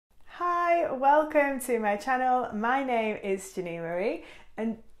welcome to my channel. My name is Janine Marie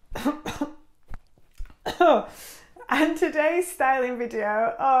and and today's styling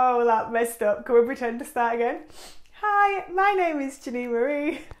video, oh that messed up, can we pretend to start again? Hi, my name is Janine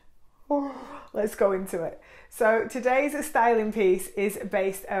Marie. Let's go into it. So today's styling piece is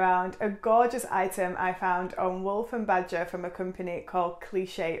based around a gorgeous item I found on Wolf and Badger from a company called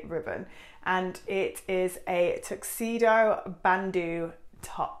Cliché Ribbon, and it is a tuxedo bandeau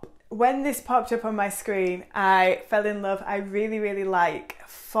top. When this popped up on my screen, I fell in love. I really like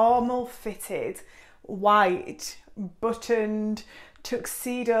formal fitted, white, buttoned,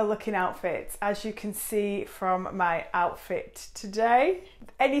 tuxedo looking outfits, as you can see from my outfit today.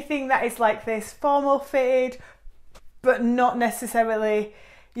 Anything that is like this, formal fitted, but not necessarily,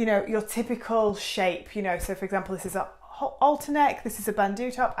 you know, your typical shape, you know. So for example, this is a halter neck, this is a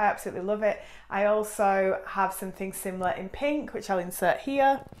bandeau top. I absolutely love it. I also have something similar in pink, which I'll insert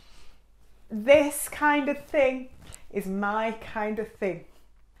here. This kind of thing is my kind of thing.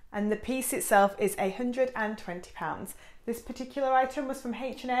 And the piece itself is £120. This particular item was from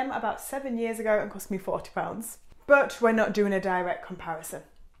H&M about 7 years ago and cost me £40. But we're not doing a direct comparison.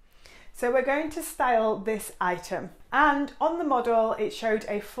 So we're going to style this item. And on the model, it showed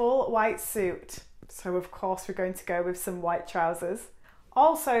a full white suit. So of course we're going to go with some white trousers.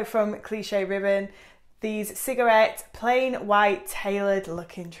 Also from Cliché Ribbon, these cigarette, plain white, tailored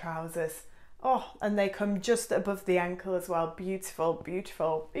looking trousers. Oh, and they come just above the ankle as well. Beautiful,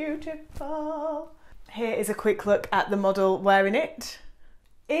 beautiful, beautiful. Here is a quick look at the model wearing it.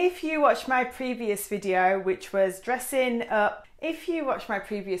 If you watched my previous video, which was dressing up, a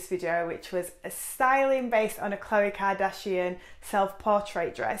styling based on a Khloe Kardashian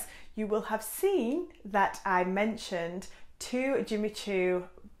self-portrait dress, you will have seen that I mentioned two Jimmy Choo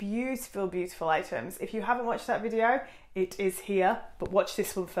beautiful items. If you haven't watched that video, it is here, but watch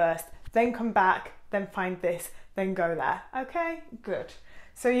this one first, then come back, then find this, then go there. Okay, good.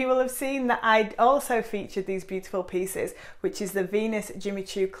 So you will have seen that I also featured these beautiful pieces, which is the Venus Jimmy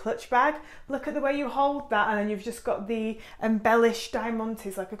Choo clutch bag. Look at the way you hold that, and then you've just got the embellished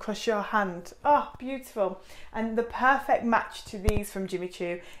diamantes like across your hand. Oh, beautiful. And the perfect match to these from Jimmy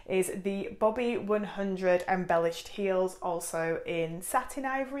Choo is the Bobby 100 embellished heels, also in satin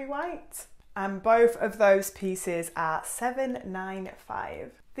ivory white. And both of those pieces are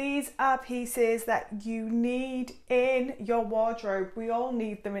 £7.95. These are pieces that you need in your wardrobe. We all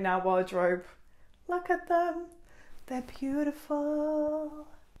need them in our wardrobe. Look at them. They're beautiful.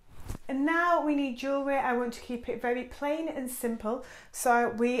 And now we need jewellery. I want to keep it very plain and simple. So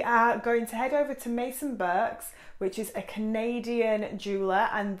we are going to head over to Maison Birks, which is a Canadian jeweller,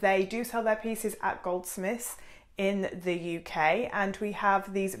 and they do sell their pieces at Goldsmiths in the UK. And we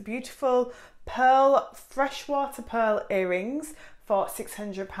have these beautiful freshwater pearl earrings for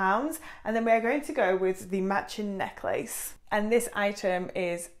 £600, and then we're going to go with the matching necklace, and this item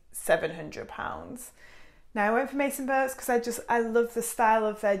is £700. Now I went for Maison Birks because I love the style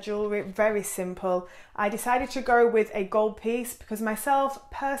of their jewellery, very simple. I decided to go with a gold piece because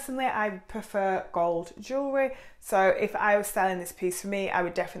myself personally I prefer gold jewellery, so if I was styling this piece for me, I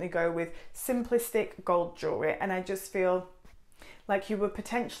would definitely go with simplistic gold jewellery. And I just feel like you would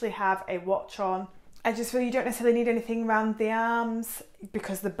potentially have a watch on. I just feel you don't necessarily need anything around the arms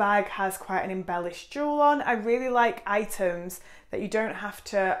because the bag has quite an embellished jewel on. I really like items that you don't have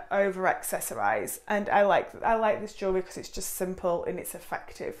to over accessorize, and I like this jewellery because it's just simple and it's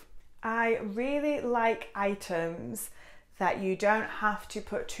effective. I really like items that you don't have to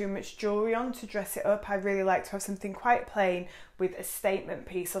put too much jewellery on to dress it up. I really like to have something quite plain with a statement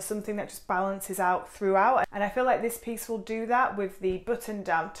piece or something that just balances out throughout, and I feel like this piece will do that with the button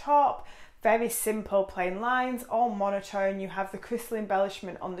down top. Very simple plain lines, all monotone. You have the crystal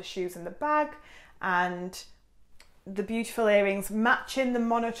embellishment on the shoes and the bag, and the beautiful earrings matching the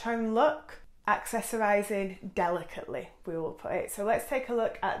monotone look, accessorizing delicately, we will put it. So let's take a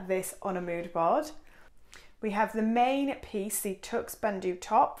look at this on a mood board. We have the main piece, the Tux bandeau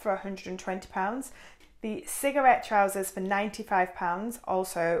top for £120, the cigarette trousers for £95,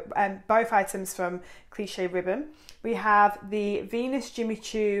 also both items from Cliché Ribbon. We have the Venus Jimmy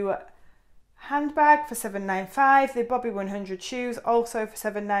Choo handbag for £7.95, the Bobby 100 shoes also for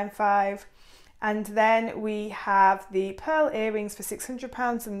 £7.95, and then we have the pearl earrings for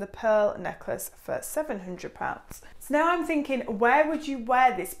 £600 and the pearl necklace for £700. So now I'm thinking, where would you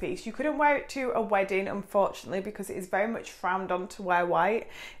wear this piece? You couldn't wear it to a wedding, unfortunately, because it is very much frowned on to wear white.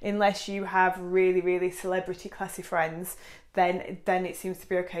 Unless you have really, really celebrity classy friends, then it seems to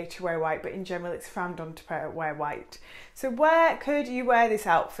be okay to wear white, but in general it's frowned on to wear white. So where could you wear this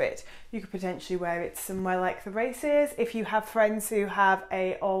outfit? You could potentially wear it somewhere like the races, if you have friends who have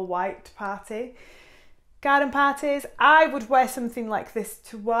a all white party. Garden parties, I would wear something like this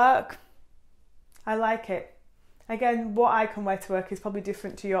to work. I like it. Again, what I can wear to work is probably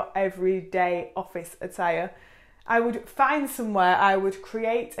different to your everyday office attire. I would find somewhere, I would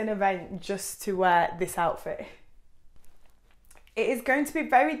create an event just to wear this outfit. It is going to be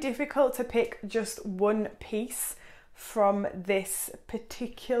very difficult to pick just one piece from this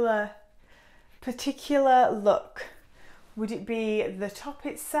particular look. Would it be the top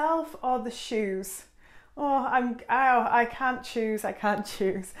itself or the shoes? I can't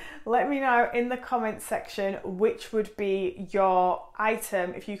choose. Let me know in the comments section which would be your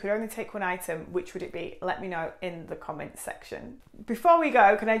item. If you could only take one item, which would it be? Let me know in the comments section. Before we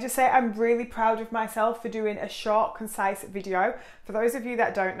go, can I just say I'm really proud of myself for doing a short, concise video. For those of you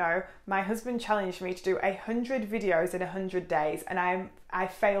that don't know, my husband challenged me to do 100 videos in 100 days, and I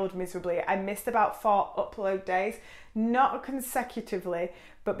failed miserably. I missed about 4 upload days, not consecutively,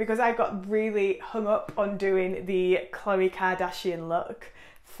 but because I got really hung up on doing the Khloe Kardashian look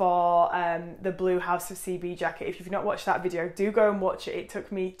for the blue House of CB jacket. If you've not watched that video, do go and watch it. It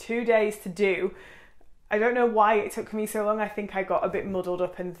took me 2 days to do. I don't know why it took me so long. I think I got a bit muddled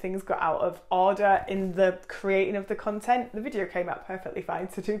up and things got out of order in the creating of the content. The video came out perfectly fine,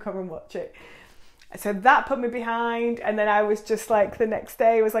 so do come and watch it. So that put me behind, and then I was just like, the next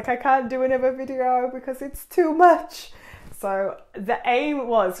day was like, I can't do another video because it's too much. So the aim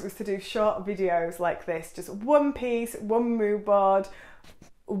was to do short videos like this, just one piece, one mood board,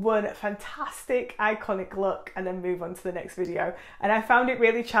 one fantastic iconic look, and then move on to the next video. And I found it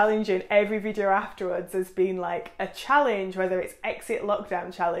really challenging. Every video afterwards has been like a challenge, whether it's exit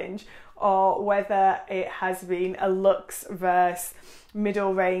lockdown challenge or whether it has been a looks versus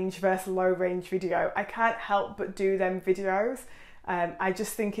middle range versus low range video. I can't help but do them videos. I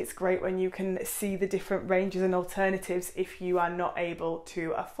just think it's great when you can see the different ranges and alternatives if you are not able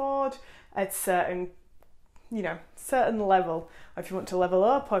to afford a certain level. Or if you want to level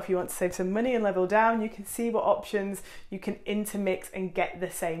up, or if you want to save some money and level down, you can see what options you can intermix and get the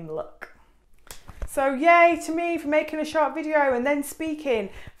same look. So yay to me for making a short video and then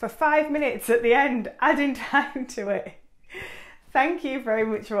speaking for 5 minutes at the end, adding time to it. Thank you very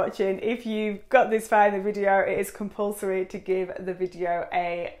much for watching. If you've got this far in the video, it is compulsory to give the video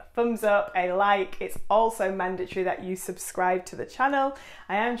a thumbs up, a like. It's also mandatory that you subscribe to the channel.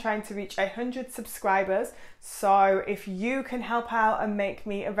 I am trying to reach 100 subscribers, so if you can help out and make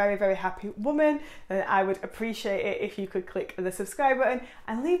me a very, very happy woman, then I would appreciate it if you could click the subscribe button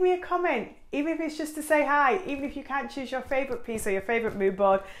and leave me a comment, even if it's just to say hi. Even if you can't choose your favourite piece or your favourite mood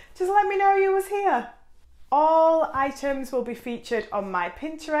board, just let me know you was here. All items will be featured on my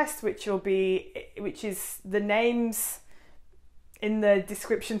Pinterest, which is the names in the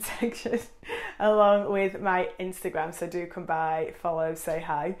description section, along with my Instagram. So do come by, follow, say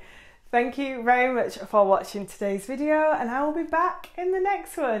hi. Thank you very much for watching today's video, and I will be back in the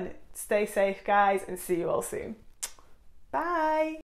next one. Stay safe, guys, and see you all soon. Bye.